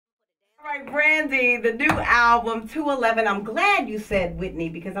All right, Brandy, the new album, 211. I'm glad you said Whitney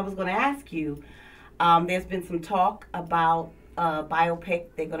because I was going to ask you. There's been some talk about biopic.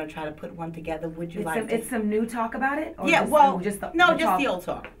 They're going to try to put one together. Would you like to? It's some new talk about it? Or yeah, just the old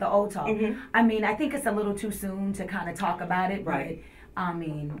talk. The old talk. Mm-hmm. I mean, I think it's a little too soon to kind of talk about it. Right. But, I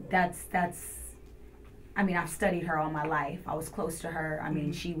mean, that's. I mean, I've studied her all my life. I was close to her. I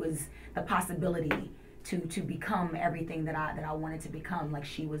mean, she was the possibility to become everything that I wanted to become. Like,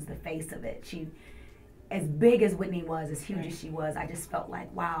 she was the face of it. She, as big as Whitney was, as huge as she was, I just felt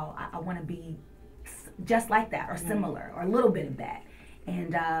like, wow, I want to be just like that, or similar, or a little bit of that.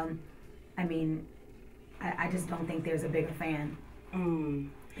 And I mean, I just don't think there's a bigger fan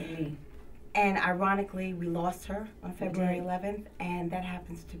than me. And ironically, we lost her on February 11th, and that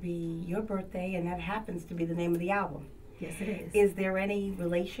happens to be your birthday, and that happens to be the name of the album. Yes, it is. Is there any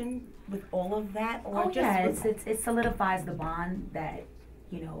relation with all of that, or it solidifies the bond that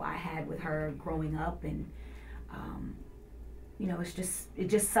I had with her growing up, and it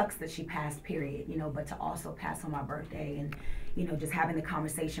just sucks that she passed. Period. But to also pass on my birthday, and just having the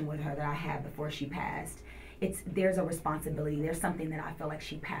conversation with her that I had before she passed. There's a responsibility. There's something that I feel like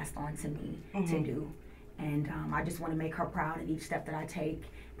she passed on to me to do. And I just want to make her proud at each step that I take,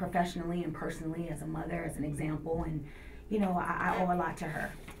 professionally and personally, as a mother, as an example. And, I owe a lot to her.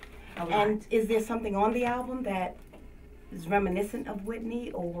 A lot. And is there something on the album that is reminiscent of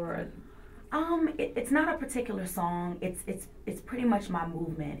Whitney, or? It's not a particular song. It's pretty much my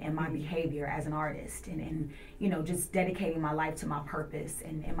movement and my behavior as an artist, and just dedicating my life to my purpose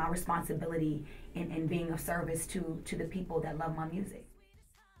and my responsibility in being of service to the people that love my music.